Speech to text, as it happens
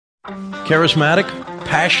Charismatic,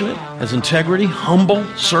 passionate, has integrity, humble,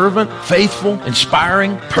 servant, faithful,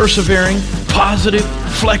 inspiring, persevering, positive,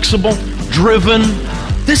 flexible, driven.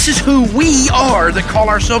 This is who we are that call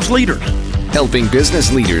ourselves leaders. Helping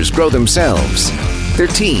business leaders grow themselves, their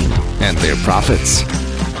team, and their profits.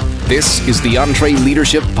 This is the Entree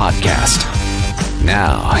Leadership Podcast.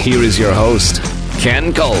 Now, here is your host,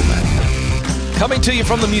 Ken Coleman. Coming to you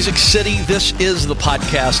from the Music City, this is the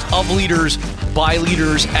podcast of leaders, by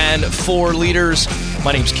leaders, and for leaders.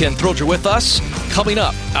 My name's Ken. Thrilled you're with us. Coming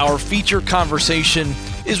up, our feature conversation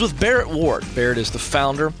is with Barrett Ward. Barrett is the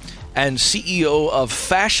founder and CEO of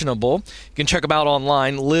Fashionable. You can check them out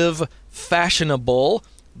online,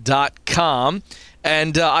 livefashionable.com.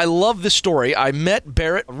 And I love this story. I met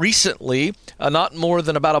Barrett recently, not more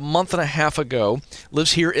than about a month and a half ago.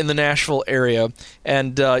 Lives here in the Nashville area.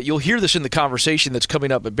 And you'll hear this in the conversation that's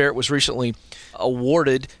coming up. But Barrett was recently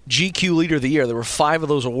awarded GQ Leader of the Year. There were 5 of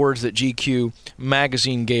those awards that GQ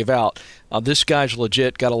magazine gave out. This guy's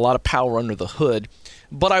legit, got a lot of power under the hood.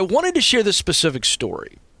 But I wanted to share this specific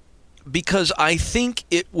story because I think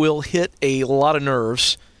it will hit a lot of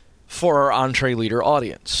nerves for our Entree Leader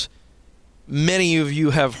audience. Many of you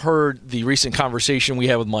have heard the recent conversation we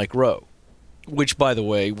had with Mike Rowe, which, by the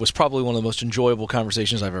way, was probably one of the most enjoyable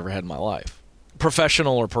conversations I've ever had in my life,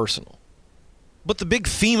 professional or personal. But the big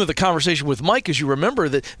theme of the conversation with Mike is, you remember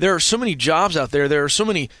that there are so many jobs out there, there are so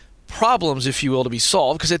many problems, if you will, to be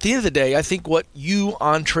solved, because at the end of the day, I think what you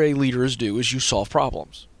Entree leaders do is you solve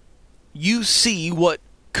problems. You see what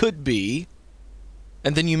could be,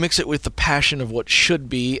 and then you mix it with the passion of what should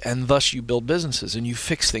be, and thus you build businesses, and you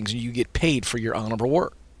fix things, and you get paid for your honorable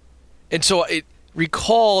work. And so it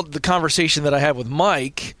recalled the conversation that I had with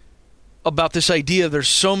Mike about this idea there's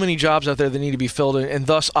so many jobs out there that need to be filled, and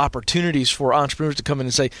thus opportunities for entrepreneurs to come in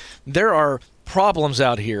and say, there are problems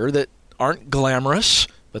out here that aren't glamorous,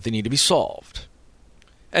 but they need to be solved.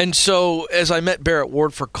 And so as I met Barrett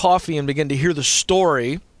Ward for coffee and began to hear the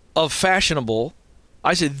story of Fashionable,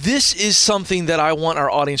 I said, this is something that I want our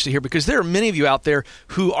audience to hear, because there are many of you out there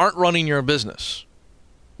who aren't running your business,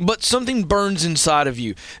 but something burns inside of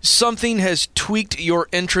you. Something has tweaked your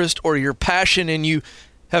interest or your passion, and you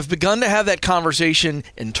have begun to have that conversation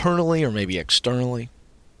internally or maybe externally.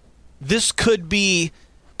 This could be,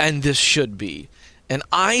 and this should be. And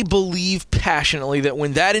I believe passionately that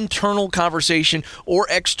when that internal conversation or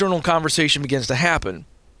external conversation begins to happen,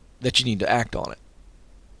 that you need to act on it.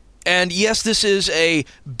 And yes, this is a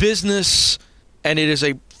business and it is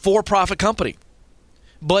a for-profit company,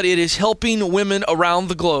 but it is helping women around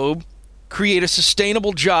the globe create a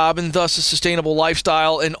sustainable job and thus a sustainable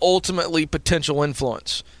lifestyle and ultimately potential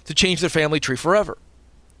influence to change their family tree forever.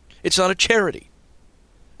 It's not a charity.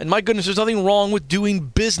 And my goodness, there's nothing wrong with doing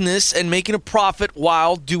business and making a profit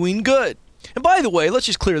while doing good. And by the way, let's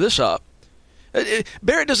just clear this up.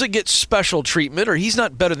 Barrett doesn't get special treatment, or he's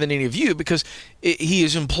not better than any of you, because he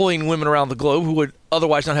is employing women around the globe who would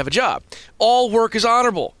otherwise not have a job. All work is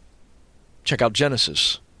honorable. Check out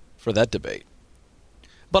Genesis for that debate.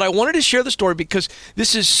 But I wanted to share the story because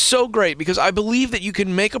this is so great, because I believe that you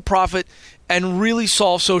can make a profit and really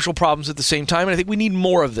solve social problems at the same time, and I think we need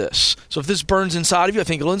more of this. So if this burns inside of you, I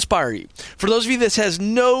think it'll inspire you. For those of you that has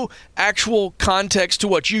no actual context to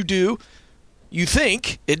what you do, you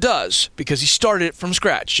think it does, because he started it from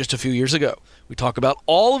scratch just a few years ago. We talk about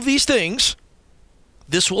all of these things.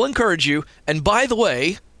 This will encourage you. And by the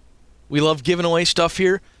way, we love giving away stuff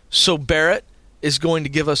here. So Barrett is going to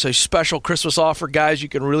give us a special Christmas offer. Guys, you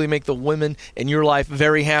can really make the women in your life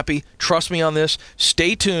very happy. Trust me on this.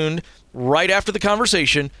 Stay tuned. Right after the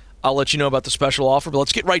conversation, I'll let you know about the special offer. But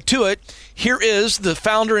let's get right to it. Here is the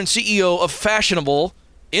founder and CEO of Fashionable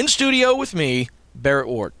in studio with me, Barrett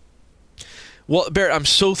Ward. Well, Barrett, I'm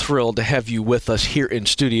so thrilled to have you with us here in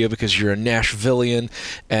studio, because you're a Nashvilleian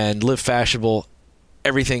and Live Fashionable.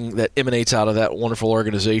 Everything that emanates out of that wonderful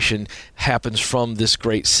organization happens from this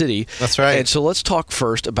great city. That's right. And so let's talk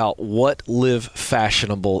first about what Live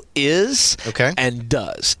Fashionable is and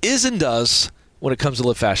does. Is and does when it comes to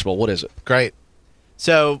Live Fashionable. What is it? Great.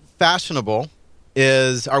 So Fashionable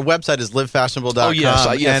is, our website is livefashionable.com. Oh, yes.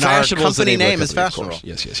 And our company name is Fashionable.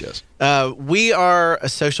 Yes. We are a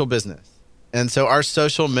social business. And so our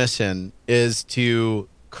social mission is to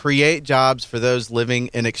create jobs for those living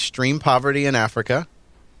in extreme poverty in Africa,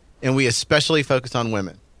 and we especially focus on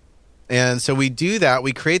women. And so we do that.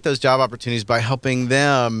 We create those job opportunities by helping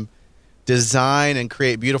them design and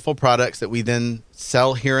create beautiful products that we then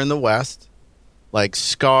sell here in the West, like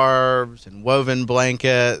scarves and woven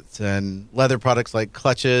blankets and leather products like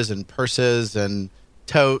clutches and purses and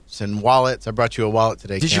totes and wallets. I brought you a wallet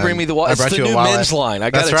today. Did Ken. you bring me the wallet? I brought It's the you a new wallet. men's line. I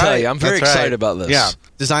got to That's tell right. you, I'm very That's right. excited about this. Yeah,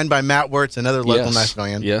 designed by Matt Wirtz, another local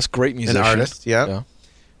Nashvilleian. Yes, great musician. An artist, Yeah.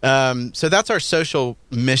 So that's our social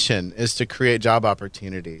mission, is to create job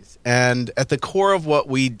opportunities. And at the core of what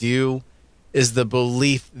we do is the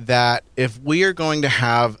belief that if we are going to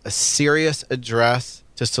have a serious address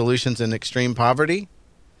to solutions in extreme poverty,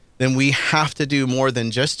 then we have to do more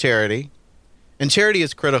than just charity. And charity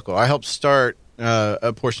is critical. I helped start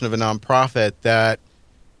a portion of a nonprofit that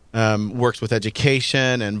works with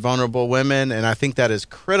education and vulnerable women, and I think that is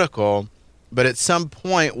critical. But at some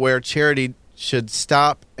point where charity should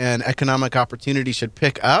stop and economic opportunity should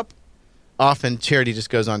pick up, often charity just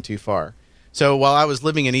goes on too far. So while I was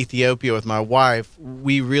living in Ethiopia with my wife,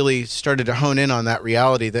 we really started to hone in on that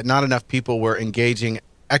reality that not enough people were engaging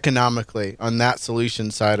economically on that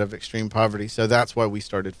solution side of extreme poverty. So that's why we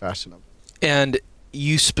started Fashionable. And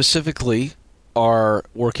you specifically are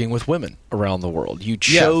working with women around the world. You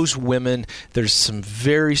chose women. There's some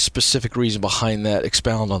very specific reason behind that.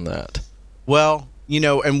 Expound on that. Well,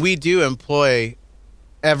 and we do employ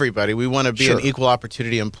everybody. We want to be an equal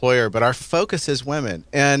opportunity employer, but our focus is women.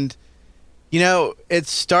 And, it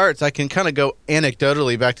starts, I can kind of go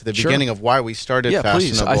anecdotally back to the beginning of why we started Fashionable.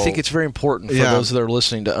 Please. I think it's very important for those that are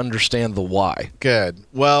listening to understand the why. Good.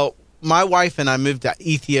 Well, my wife and I moved to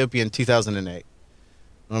Ethiopia in 2008.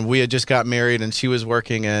 We had just got married, and she was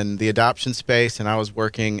working in the adoption space, and I was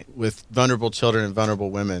working with vulnerable children and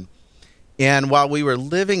vulnerable women. And while we were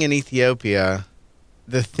living in Ethiopia,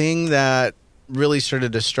 the thing that really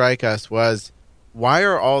started to strike us was, why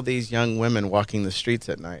are all these young women walking the streets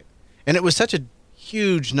at night? And it was such a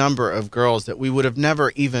huge number of girls that we would have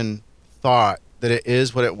never even thought that it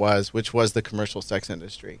is what it was, which was the commercial sex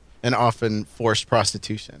industry and often forced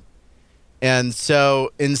prostitution. And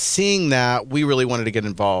so in seeing that, we really wanted to get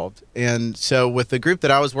involved. And so with the group that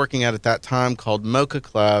I was working at that time called Mocha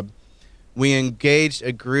Club, we engaged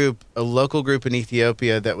a local group in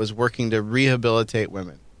Ethiopia that was working to rehabilitate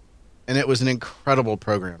women. And it was an incredible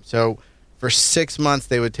program. So for 6 months,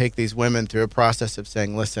 they would take these women through a process of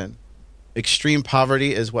saying, listen, extreme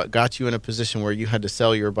poverty is what got you in a position where you had to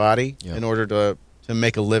sell your body in order to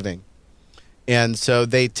make a living. And so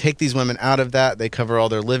they take these women out of that. They cover all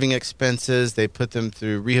their living expenses. They put them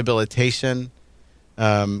through rehabilitation,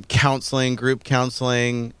 counseling, group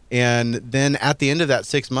counseling. And then at the end of that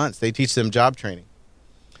 6 months, they teach them job training.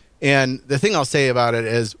 And the thing I'll say about it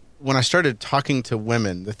is, when I started talking to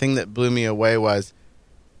women, the thing that blew me away was,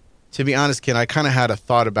 to be honest, Ken, I kind of had a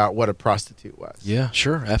thought about what a prostitute was. Yeah,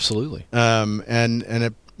 sure, absolutely. And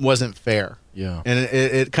it wasn't fair. Yeah. And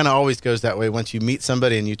it kind of always goes that way once you meet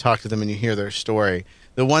somebody and you talk to them and you hear their story.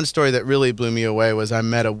 The one story that really blew me away was I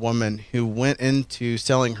met a woman who went into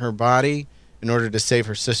selling her body in order to save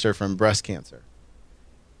her sister from breast cancer.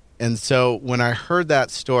 And so when I heard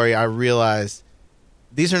that story, I realized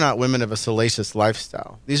these are not women of a salacious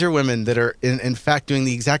lifestyle. These are women that are, in fact, doing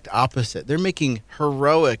the exact opposite. They're making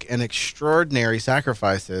heroic and extraordinary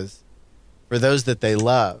sacrifices for those that they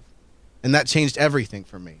love. And that changed everything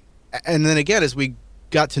for me. And then again, as we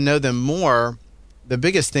got to know them more, the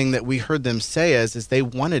biggest thing that we heard them say is they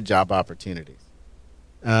wanted job opportunities.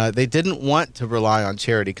 They didn't want to rely on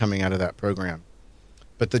charity coming out of that program.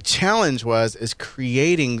 But the challenge is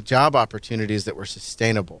creating job opportunities that were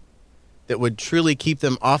sustainable, that would truly keep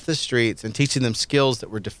them off the streets and teaching them skills that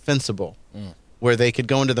were defensible, where they could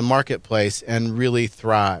go into the marketplace and really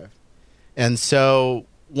thrive. And so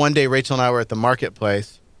one day, Rachel and I were at the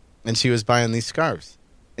marketplace, and she was buying these scarves.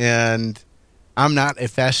 And I'm not a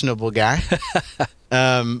fashionable guy,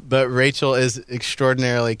 but Rachel is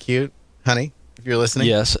extraordinarily cute, honey, if you're listening.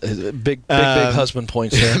 Yes, big husband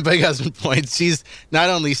points there. Big husband points. She's not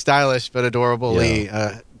only stylish, but adorably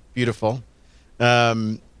beautiful.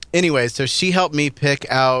 Anyway, so she helped me pick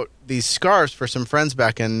out these scarves for some friends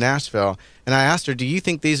back in Nashville. And I asked her, do you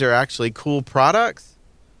think these are actually cool products?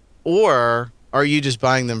 Or are you just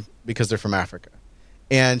buying them because they're from Africa?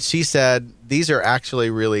 And she said, these are actually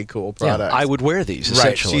really cool products. Yeah, I would wear these,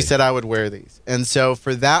 essentially. Right. She said I would wear these. And so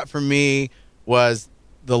for me was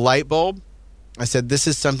the light bulb. I said, this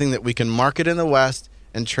is something that we can market in the West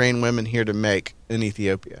and train women here to make in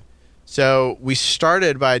Ethiopia. So we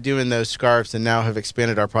started by doing those scarves and now have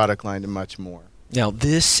expanded our product line to much more. Now,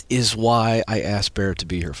 this is why I asked Barrett to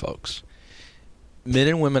be here, folks. Men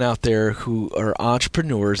and women out there who are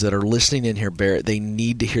entrepreneurs that are listening in here, Barrett, they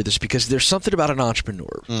need to hear this because there's something about an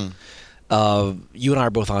entrepreneur. You and I are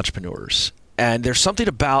both entrepreneurs. And there's something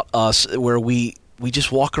about us where we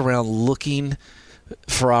just walk around looking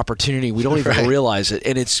for opportunity. We don't even realize it.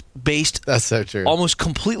 And it's based That's so true. almost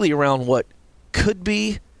completely around what could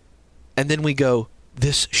be. And then we go,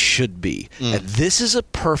 this should be. And this is a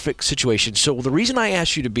perfect situation. So the reason I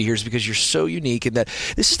asked you to be here is because you're so unique in that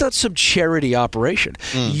this is not some charity operation.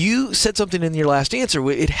 You said something in your last answer.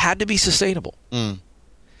 It had to be sustainable.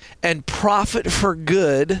 And profit for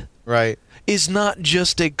good is not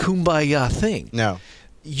just a kumbaya thing. No.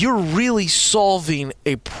 You're really solving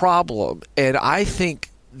a problem. And I think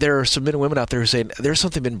there are some men and women out there who say, there's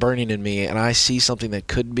something been burning in me, and I see something that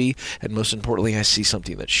could be, and most importantly, I see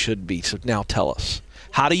something that should be. So now tell us,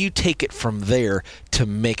 how do you take it from there to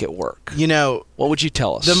make it work? What would you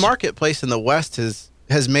tell us? The marketplace in the West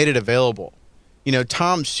has made it available.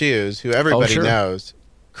 Tom's Shoes, who everybody knows,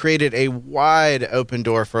 created a wide open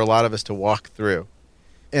door for a lot of us to walk through.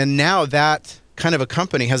 And now that kind of a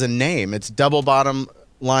company has a name. It's double bottom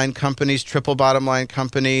line companies, triple bottom line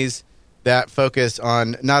companies that focus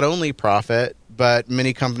on not only profit, but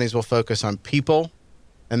many companies will focus on people,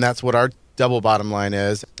 and that's what our double bottom line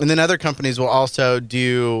is. And then other companies will also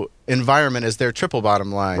do environment as their triple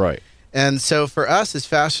bottom line. Right. And so for us as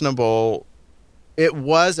Fashionable, it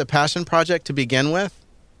was a passion project to begin with,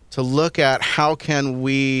 to look at how can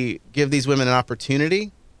we give these women an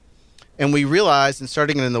opportunity. And we realized, and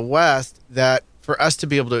starting in the West, that for us to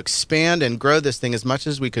be able to expand and grow this thing as much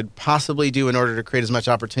as we could possibly do in order to create as much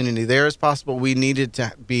opportunity there as possible, we needed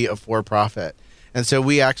to be a for-profit. And so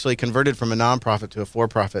we actually converted from a nonprofit to a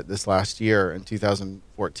for-profit this last year in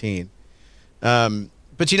 2014. But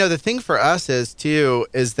the thing for us is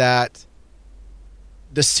that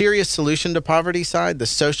the serious solution to poverty side, the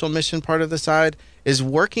social mission part of the side, is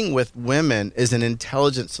working with women is an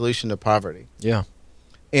intelligent solution to poverty. Yeah.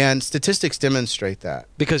 And statistics demonstrate that.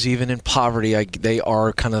 Because even in poverty, they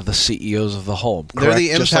are kind of the CEOs of the home. Correct? They're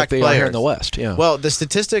the impact Just like they players are here in the West. Yeah. Well, the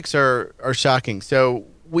statistics are shocking. So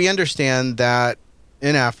we understand that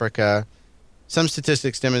in Africa, some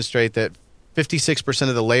statistics demonstrate that 56%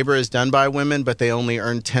 of the labor is done by women, but they only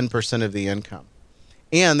earn 10% of the income.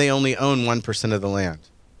 And they only own 1% of the land.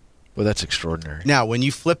 Well, that's extraordinary. Now, when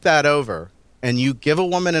you flip that over and you give a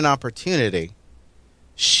woman an opportunity,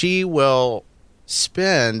 she will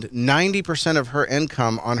spend 90% of her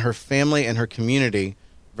income on her family and her community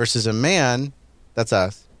versus a man, that's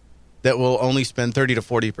us, that will only spend 30 to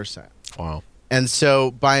 40%. Wow. And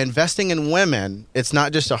so by investing in women, it's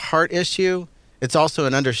not just a heart issue, it's also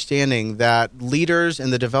an understanding that leaders in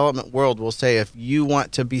the development world will say, if you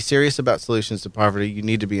want to be serious about solutions to poverty, you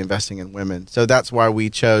need to be investing in women. So that's why we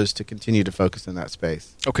chose to continue to focus in that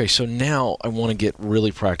space. Okay, so now I want to get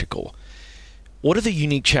really practical. What are the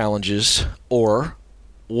unique challenges, or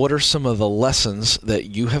what are some of the lessons that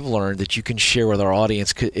you have learned that you can share with our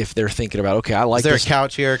audience if they're thinking about, okay, I like Is there this. a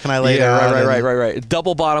couch here? Can I lay down? Right.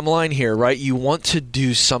 Double bottom line here, right? You want to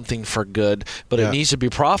do something for good, but it needs to be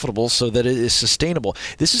profitable so that it is sustainable.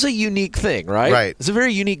 This is a unique thing, right? Right. It's a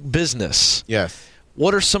very unique business. Yes.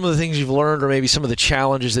 What are some of the things you've learned, or maybe some of the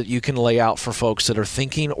challenges that you can lay out for folks that are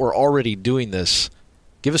thinking or already doing this?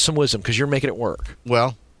 Give us some wisdom, because you're making it work.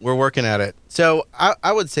 Well, we're working at it. So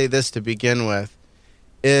I would say this to begin with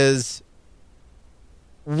is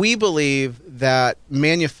we believe that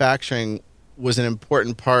manufacturing was an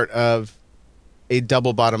important part of a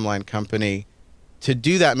double bottom line company to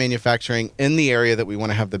do that manufacturing in the area that we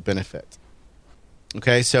want to have the benefit.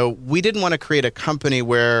 Okay, so we didn't want to create a company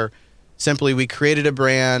where simply we created a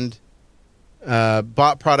brand,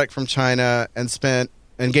 bought product from China, and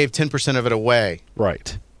gave 10% of it away.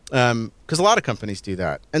 Right. Because a lot of companies do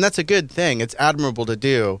that. And that's a good thing. It's admirable to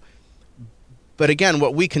do. But again,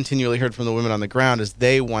 what we continually heard from the women on the ground is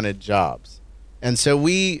they wanted jobs. And so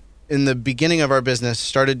we, in the beginning of our business,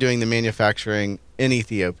 started doing the manufacturing in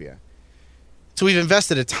Ethiopia. So we've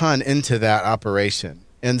invested a ton into that operation.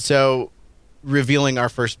 And so revealing our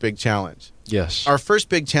first big challenge. Yes. Our first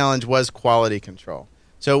big challenge was quality control.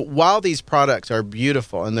 So while these products are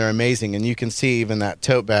beautiful and they're amazing, and you can see even that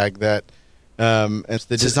tote bag that it's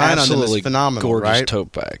the design on them is phenomenal, gorgeous right?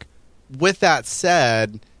 Tote bag. With that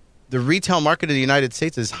said, the retail market of the United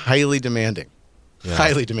States is highly demanding. Yeah.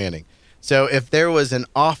 Highly demanding. So if there was an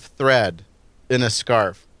off thread in a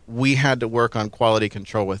scarf, we had to work on quality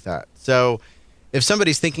control with that. So if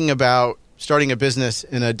somebody's thinking about starting a business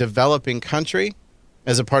in a developing country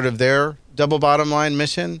as a part of their double bottom line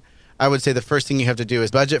mission, I would say the first thing you have to do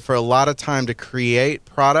is budget for a lot of time to create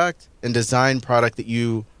product and design product that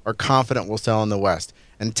you are confident will sell in the West,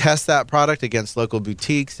 and test that product against local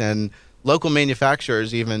boutiques and local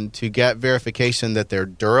manufacturers even to get verification that they're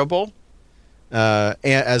durable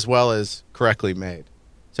as well as correctly made.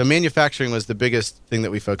 So manufacturing was the biggest thing that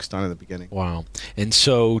we focused on in the beginning. Wow. And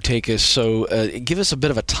so give us a bit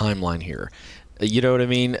of a timeline here. You know what I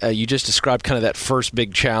mean? You just described kind of that first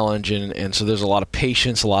big challenge, and so there's a lot of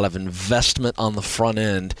patience, a lot of investment on the front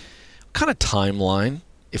end. What kind of timeline,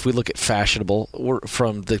 if we look at Fashionable,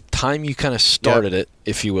 from the time you kind of started it,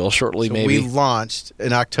 if you will, shortly So maybe? we launched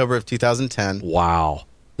in October of 2010. Wow.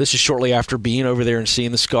 This is shortly after being over there and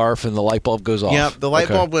seeing the scarf and the light bulb goes off. Yeah, the light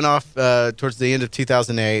bulb went off towards the end of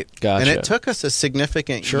 2008. Gotcha. And it took us a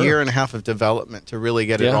significant Sure. year and a half of development to really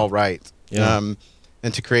get it Yeah. all right. Yeah.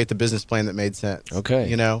 And to create the business plan that made sense. Okay.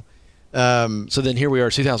 You know? So then here we are,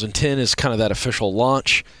 2010 is kind of that official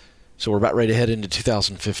launch. So we're about ready to head into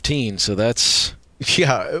 2015. So that's...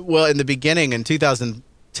 Yeah. Well, in the beginning, in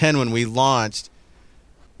 2010, when we launched,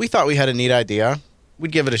 we thought we had a neat idea.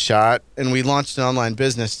 We'd give it a shot. And we launched an online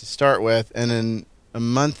business to start with. And in a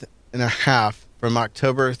month and a half, from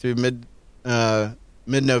October through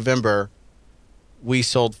mid-November, we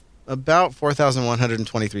sold about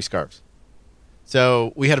 4,123 scarves.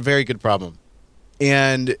 So we had a very good problem.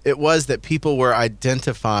 And it was that people were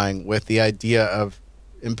identifying with the idea of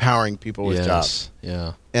empowering people with jobs.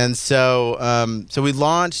 Yeah. And so so we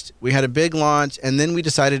launched, we had a big launch, and then we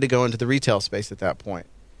decided to go into the retail space at that point.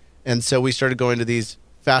 And so we started going to these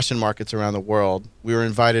fashion markets around the world. We were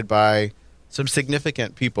invited by some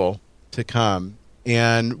significant people to come,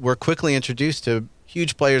 and we're quickly introduced to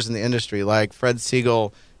huge players in the industry like Fred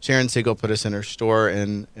Siegel. Sharon Siegel put us in her store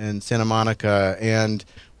in Santa Monica, and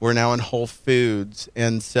we're now in Whole Foods.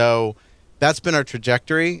 And so that's been our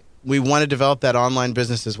trajectory. We want to develop that online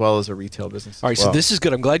business as well as a retail business. All right, so this is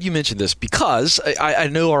good. I'm glad you mentioned this because I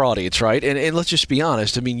know our audience, right? And let's just be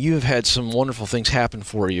honest. I mean, you have had some wonderful things happen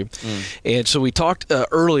for you. And so we talked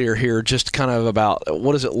earlier here just kind of about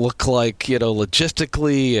what does it look like, you know,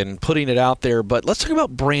 logistically and putting it out there. But let's talk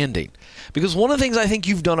about branding. Because one of the things I think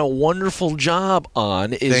you've done a wonderful job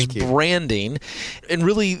on is branding and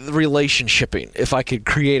really relationshiping, if I could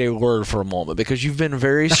create a word for a moment, because you've been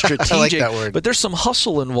very strategic. I like that word. But there's some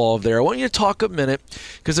hustle involved there. I want you to talk a minute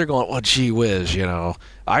because they're going, well, gee whiz, you know,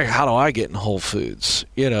 how do I get in Whole Foods?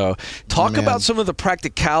 You know, talk about some of the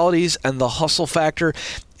practicalities and the hustle factor.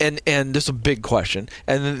 And this is a big question.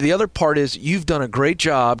 And then the other part is you've done a great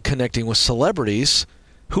job connecting with celebrities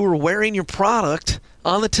who are wearing your product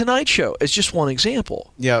on The Tonight Show. It's just one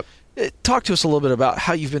example. Yep. Talk to us a little bit about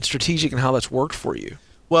how you've been strategic and how that's worked for you.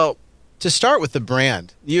 Well, to start with the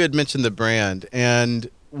brand, you had mentioned the brand, and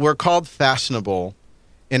we're called Fashionable.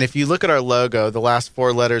 And if you look at our logo, the last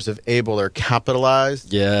four letters of Able are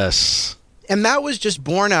capitalized. Yes. And that was just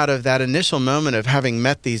born out of that initial moment of having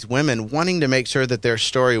met these women, wanting to make sure that their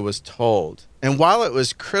story was told. And while it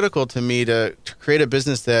was critical to me to create a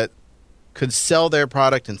business that could sell their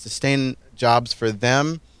product and sustain jobs for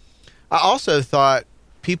them, I also thought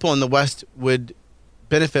people in the West would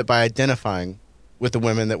benefit by identifying with the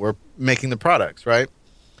women that were making the products, right?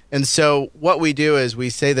 And so what we do is we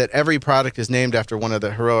say that every product is named after one of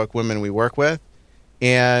the heroic women we work with,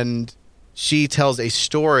 and she tells a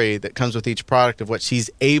story that comes with each product of what she's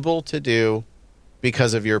able to do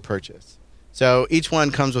because of your purchase. So each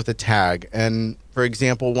one comes with a tag. And for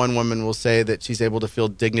example, one woman will say that she's able to feel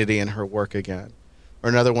dignity in her work again. Or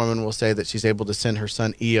another woman will say that she's able to send her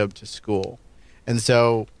son Eob to school. And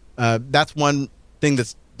so that's one thing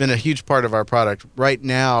that's been a huge part of our product. Right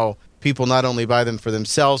now, people not only buy them for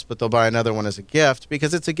themselves, but they'll buy another one as a gift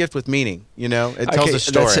because it's a gift with meaning. You know, it tells a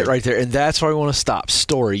story. That's it right there. And that's where I want to stop.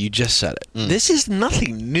 Story. You just said it. This is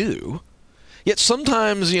nothing new. Yet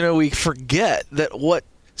sometimes, you know, we forget that what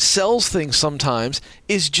sells things sometimes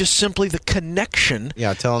is just simply the connection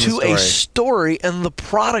to a story, and the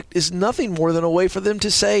product is nothing more than a way for them to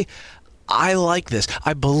say, I like this,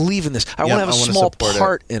 I believe in this, I want to have a small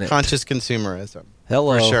part in it. Conscious consumerism.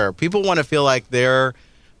 Hello. For sure. People want to feel like their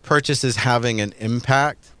purchase is having an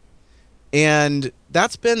impact. And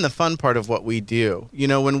that's been the fun part of what we do. You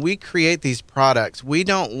know, when we create these products, we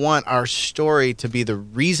don't want our story to be the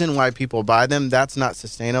reason why people buy them. That's not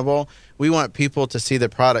sustainable. We want people to see the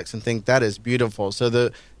products and think that is beautiful. So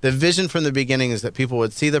the vision from the beginning is that people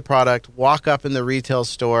would see the product, walk up in the retail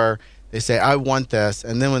store, they say, I want this.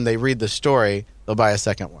 And then when they read the story, they'll buy a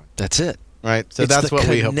second one. That's it. Right? So that's what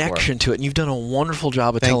we hope for. It's the connection to it. And you've done a wonderful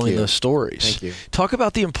job of telling those stories. Thank you. Talk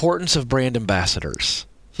about the importance of brand ambassadors.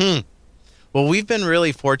 Well, we've been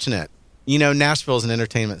really fortunate. You know, Nashville is an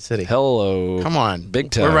entertainment city. Hello. Come on.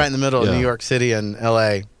 Big time. We're right in the middle of New York City and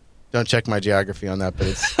L.A. Don't check my geography on that, but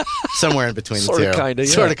it's somewhere in between the two. Sort of, kind of,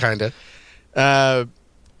 yeah. Sort of, kind of.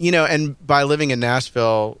 You know, and by living in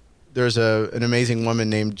Nashville, there's an amazing woman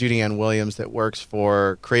named Judy Ann Williams that works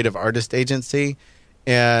for Creative Artist Agency.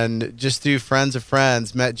 And just through friends of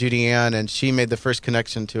friends, met Judy Ann, and she made the first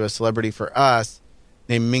connection to a celebrity for us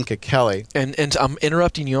named Minka Kelly. And I'm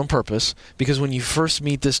interrupting you on purpose because when you first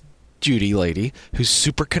meet this Judy lady who's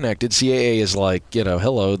super connected, CAA is like,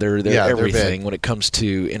 hello, they're everything when it comes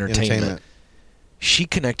to entertainment. She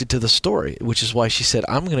connected to the story, which is why she said,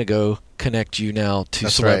 I'm going to go connect you now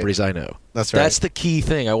to celebrities I know. That's right. That's the key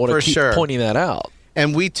thing. I want to keep pointing that out.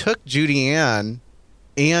 And we took Judy Ann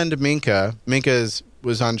and Minka.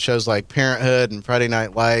 Was on shows like Parenthood and Friday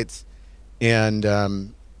Night Lights. And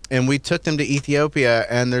we took them to Ethiopia,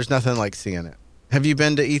 and there's nothing like seeing it. Have you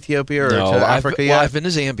been to Ethiopia or to Africa yet? Well, I've been to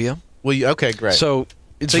Zambia. Well, okay, great. So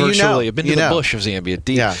it's virtually. I've been to the bush of Zambia.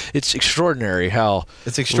 Yeah. It's extraordinary how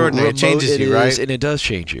it's extraordinary. It changes you, right? And it does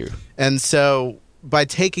change you. And so by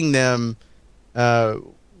taking them,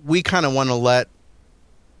 we kind of want to let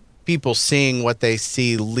people seeing what they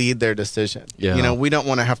see lead their decision. Yeah. We don't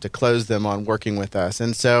want to have to close them on working with us.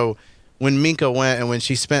 And so when Minka went and when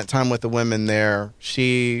she spent time with the women there,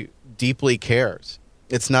 she deeply cares.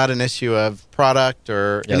 It's not an issue of product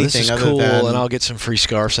or anything this is other cool, than... and I'll get some free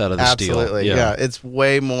scarves out of this deal. Absolutely, yeah. It's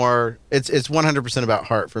way more... It's 100% about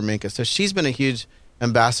heart for Minka. So she's been a huge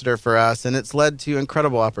ambassador for us, and it's led to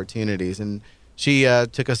incredible opportunities. And she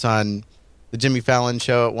took us on the Jimmy Fallon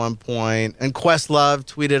show at one point, and Questlove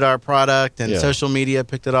tweeted our product, and social media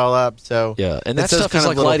picked it all up. So and that stuff is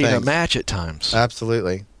like lighting a match at times.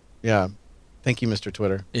 Absolutely, yeah. Thank you, Mr.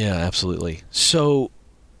 Twitter. Yeah, absolutely. So,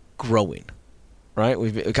 growing, right?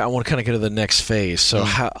 I want to kind of go to the next phase. So,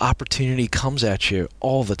 how opportunity comes at you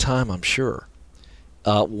all the time, I'm sure.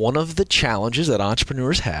 One of the challenges that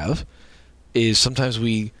entrepreneurs have is sometimes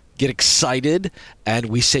we get excited and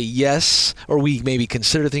we say yes, or we maybe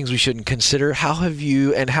consider things we shouldn't consider. How have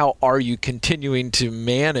you and how are you continuing to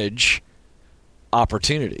manage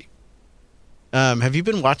opportunity? Have you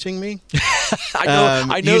been watching me?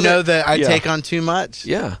 I know that I take on too much.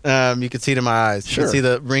 Yeah. You can see it in my eyes. Sure. You can see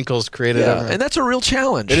the wrinkles created. And that's a real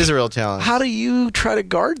challenge. It is a real challenge. How do you try to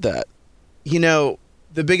guard that? The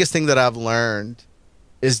biggest thing that I've learned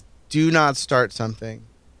is do not start something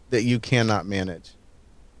that you cannot manage.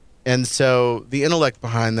 And so the intellect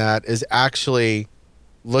behind that is actually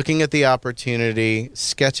looking at the opportunity,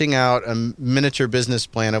 sketching out a miniature business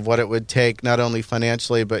plan of what it would take, not only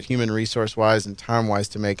financially, but human resource-wise and time-wise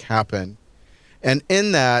to make happen. And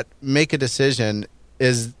in that, make a decision.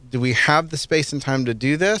 Do we have the space and time to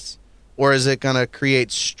do this? Or is it going to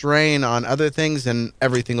create strain on other things and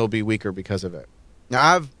everything will be weaker because of it?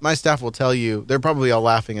 Now, my staff will tell you, they're probably all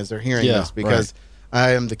laughing as they're hearing this because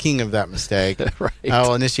I am the king of that mistake. Right. I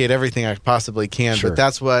will initiate everything I possibly can, Sure. but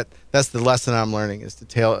that's the lesson I'm learning is to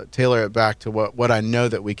tailor it back to what I know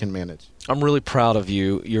that we can manage. I'm really proud of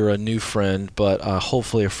you. You're a new friend, but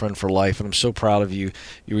hopefully a friend for life, and I'm so proud of you.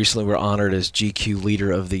 You recently were honored as GQ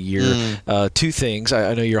Leader of the Year. Two things.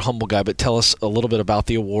 I know you're a humble guy, but tell us a little bit about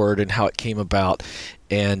the award and how it came about,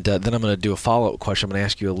 and then I'm going to do a follow-up question. I'm going to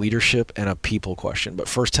ask you a leadership and a people question, but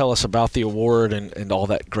first tell us about the award and all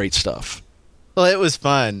that great stuff. Well, it was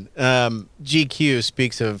fun. GQ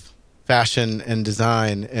speaks of fashion and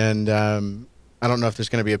design, and I don't know if there's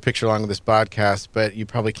going to be a picture along with this podcast, but you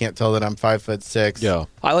probably can't tell that I'm 5'6". Yeah,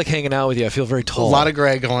 I like hanging out with you. I feel very tall. A lot of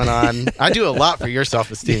gray going on. I do a lot for your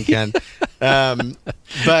self-esteem, Ken.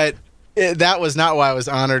 But that was not why I was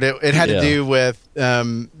honored. It had to do with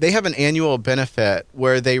they have an annual benefit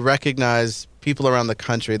where they recognize people around the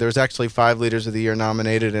country. There's actually 5 Leaders of the Year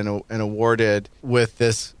nominated and awarded with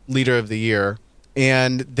this Leader of the Year.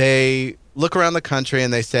 And they look around the country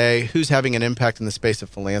and they say, who's having an impact in the space of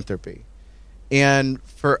philanthropy? And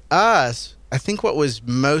for us, I think what was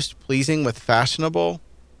most pleasing with Fashionable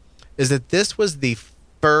is that this was the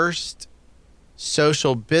first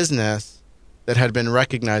social business that had been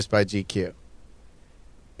recognized by GQ.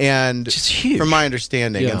 And it's huge. From my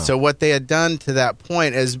understanding. Yeah. And so what they had done to that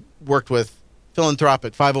point is worked with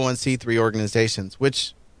philanthropic 501c3 organizations,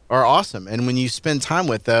 which are awesome. And when you spend time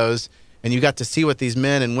with those and you got to see what these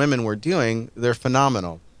men and women were doing, they're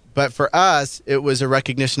phenomenal. But for us, it was a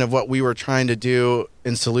recognition of what we were trying to do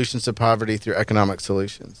in solutions to poverty through economic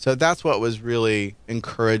solutions. So that's what was really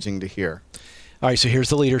encouraging to hear. All right, so here's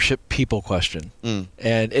the leadership people question. And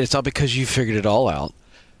it's not because you figured it all out,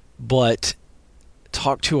 but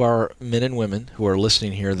talk to our men and women who are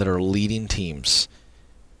listening here that are leading teams,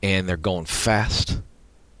 and they're going fast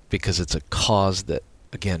because it's a cause that,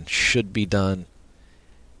 again, should be done.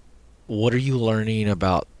 What are you learning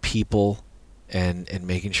about people and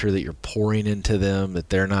making sure that you're pouring into them, that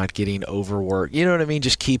they're not getting overworked? You know what I mean?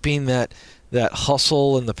 Just keeping that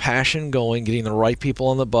hustle and the passion going, getting the right people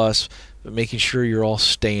on the bus, but making sure you're all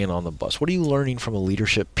staying on the bus. What are you learning from a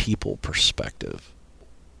leadership people perspective?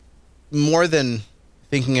 More than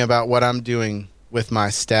thinking about what I'm doing with my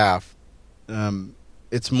staff,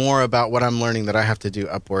 it's more about what I'm learning that I have to do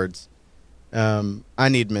upwards. I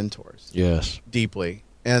need mentors. Yes. Deeply.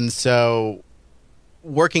 And so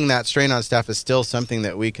working that strain on staff is still something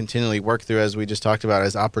that we continually work through, as we just talked about,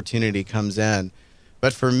 as opportunity comes in.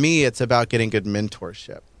 But for me, it's about getting good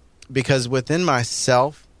mentorship, because within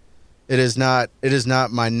myself, it is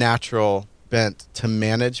not my natural bent to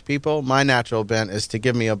manage people. My natural bent is to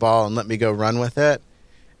give me a ball and let me go run with it.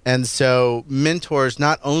 And so mentors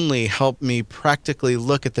not only help me practically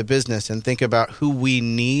look at the business and think about who we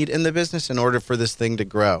need in the business in order for this thing to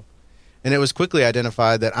grow. And it was quickly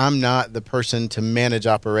identified that I'm not the person to manage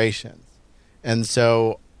operations. And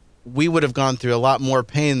so we would have gone through a lot more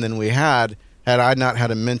pain than we had I not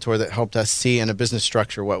had a mentor that helped us see in a business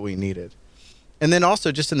structure what we needed. And then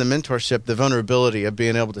also just in the mentorship, the vulnerability of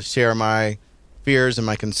being able to share my fears and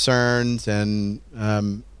my concerns and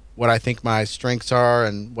what I think my strengths are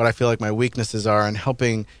and what I feel like my weaknesses are, and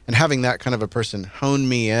helping and having that kind of a person hone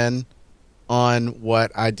me in on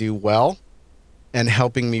what I do well and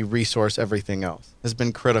helping me resource everything else has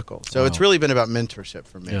been critical. So It's really been about mentorship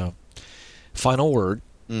for me. Yeah. Final word.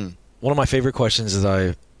 One of my favorite questions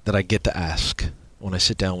that I get to ask when I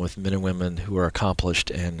sit down with men and women who are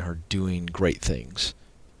accomplished and are doing great things.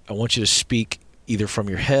 I want you to speak either from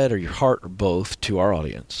your head or your heart or both to our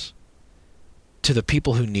audience, to the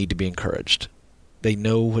people who need to be encouraged. They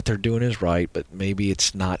know what they're doing is right, but maybe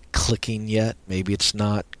it's not clicking yet. Maybe it's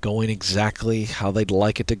not going exactly how they'd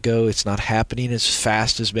like it to go. It's not happening as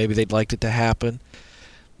fast as maybe they'd like it to happen.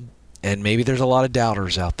 And maybe there's a lot of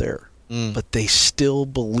doubters out there, but they still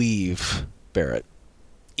believe, Barrett,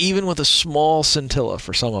 even with a small scintilla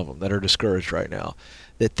for some of them that are discouraged right now,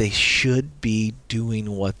 that they should be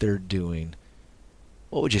doing what they're doing.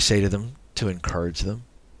 What would you say to them to encourage them?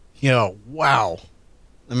 Wow.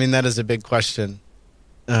 I mean, that is a big question.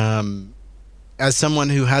 As someone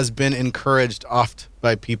who has been encouraged oft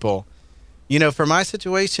by people, for my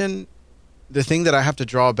situation, the thing that I have to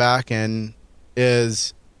draw back in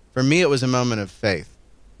is, for me, it was a moment of faith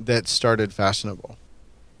that started Fashionable.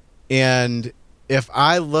 And if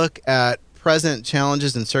I look at present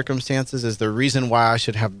challenges and circumstances as the reason why I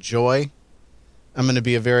should have joy, I'm going to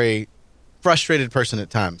be a very frustrated person at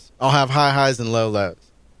times. I'll have high highs and low lows.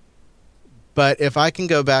 But if I can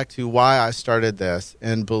go back to why I started this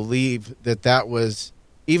and believe that was,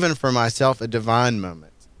 even for myself, a divine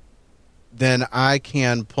moment, then I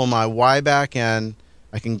can pull my why back in,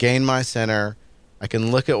 I can gain my center, I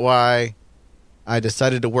can look at why I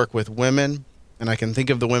decided to work with women, and I can think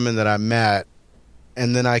of the women that I met,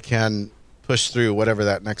 and then I can push through whatever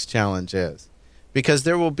that next challenge is. Because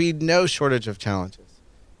there will be no shortage of challenges.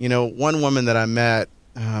 One woman that I met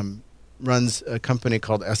runs a company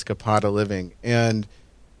called Escapada Living, and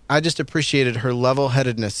I just appreciated her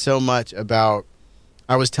level-headedness so much about,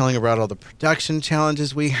 I was telling her about all the production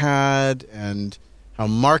challenges we had and how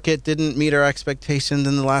market didn't meet our expectations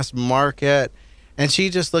in the last market, and she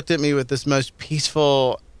just looked at me with this most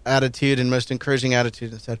peaceful attitude and most encouraging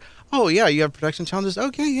attitude and said, "Oh yeah, you have production challenges?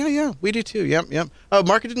 Okay, yeah, we do too. Yep. Oh,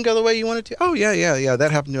 market didn't go the way you wanted to? Oh yeah,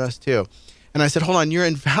 that happened to us too." And I said, "Hold on, you're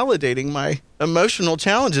invalidating my emotional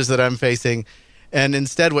challenges that I'm facing." And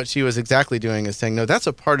instead what she was exactly doing is saying, "No, that's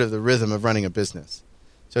a part of the rhythm of running a business.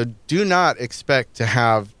 So do not expect to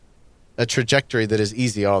have a trajectory that is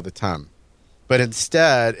easy all the time, but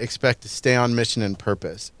instead expect to stay on mission and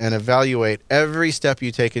purpose and evaluate every step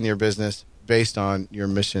you take in your business based on your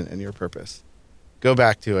mission and your purpose. Go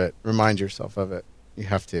back to it. Remind yourself of it. You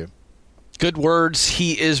have to." Good words.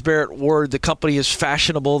 He is Barrett Ward. The company is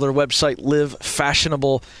Fashionable. Their website,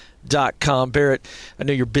 livefashionable.com. Barrett, I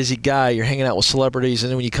know you're a busy guy. You're hanging out with celebrities, and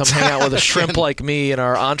then when you come hang out with a shrimp like me in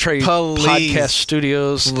our Entree podcast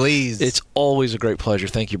studios, it's always a great pleasure.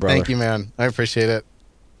 Thank you, brother. Thank you, man. I appreciate it.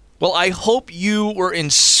 Well, I hope you were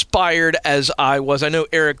inspired as I was. I know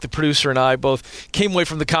Eric, the producer, and I both came away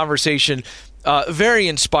from the conversation very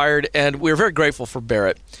inspired, and we're very grateful for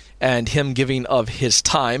Barrett and him giving of his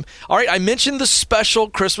time. All right, I mentioned the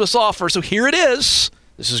special Christmas offer, so here it is.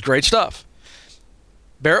 This is great stuff.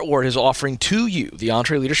 Barrett Ward is offering to you, the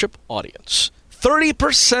Entree Leadership audience,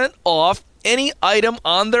 30% off any item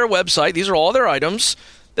on their website. These are all their items.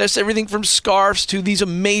 That's everything from scarves to these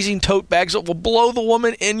amazing tote bags that will blow the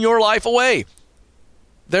woman in your life away.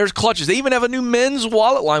 There's clutches. They even have a new men's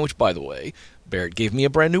wallet line, which, by the way, Barrett gave me a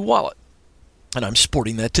brand new wallet. And I'm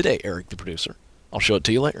sporting that today, Eric, the producer. I'll show it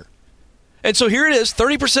to you later. And so here it is,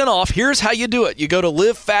 30% off. Here's how you do it. You go to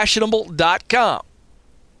livefashionable.com.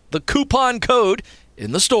 The coupon code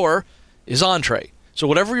in the store is Entree. So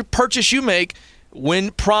whatever purchase you make,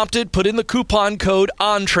 when prompted, put in the coupon code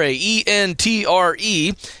Entree,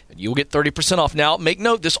 E-N-T-R-E, and you'll get 30% off. Now, make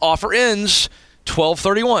note, this offer ends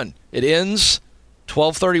 12/31. It ends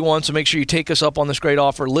 12/31, so make sure you take us up on this great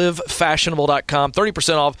offer. livefashionable.com,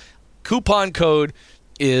 30% off. Coupon code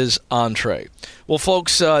is Entree. Well,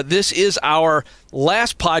 folks, this is our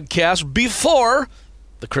last podcast before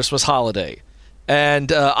the Christmas holiday.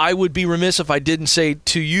 And I would be remiss if I didn't say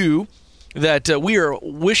to you that we are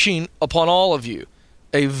wishing upon all of you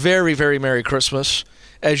a very, very Merry Christmas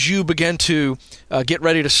as you begin to get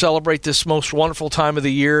ready to celebrate this most wonderful time of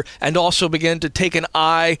the year and also begin to take an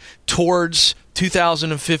eye towards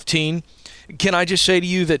 2015. Can I just say to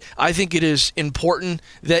you that I think it is important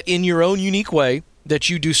that in your own unique way that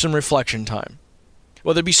you do some reflection time.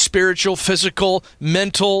 Whether it be spiritual, physical,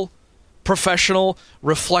 mental, professional,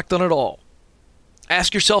 reflect on it all.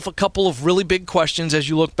 Ask yourself a couple of really big questions as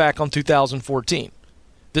you look back on 2014.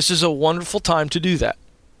 This is a wonderful time to do that.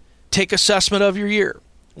 Take assessment of your year.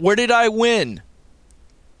 Where did I win?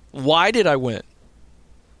 Why did I win?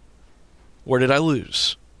 Where did I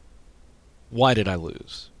lose? Why did I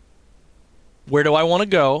lose? Where do I want to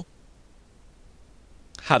go?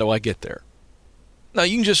 How do I get there? Now,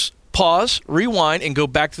 you can just pause, rewind, and go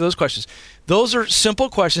back to those questions. Those are simple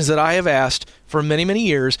questions that I have asked for many, many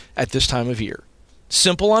years at this time of year.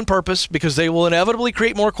 Simple on purpose because they will inevitably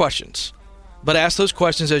create more questions. But ask those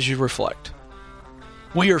questions as you reflect.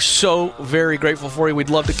 We are so very grateful for you. We'd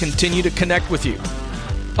love to continue to connect with you.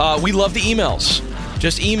 We love the emails.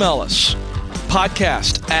 Just email us.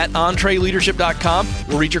 podcast@entreleadership.com.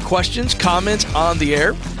 We'll read your questions, comments on the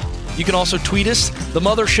air. You can also tweet us. The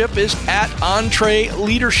mothership is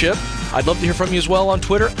 @EntreLeadership. I'd love to hear from you as well on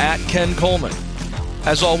Twitter @KenColeman.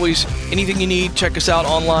 As always, anything you need, check us out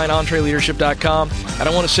online, entreleadership.com. And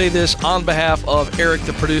I want to say this on behalf of Eric,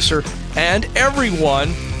 the producer, and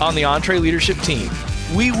everyone on the Entre Leadership team.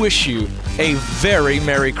 We wish you a very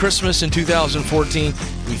Merry Christmas in 2014.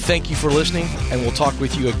 We thank you for listening, and we'll talk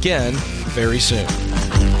with you again very soon.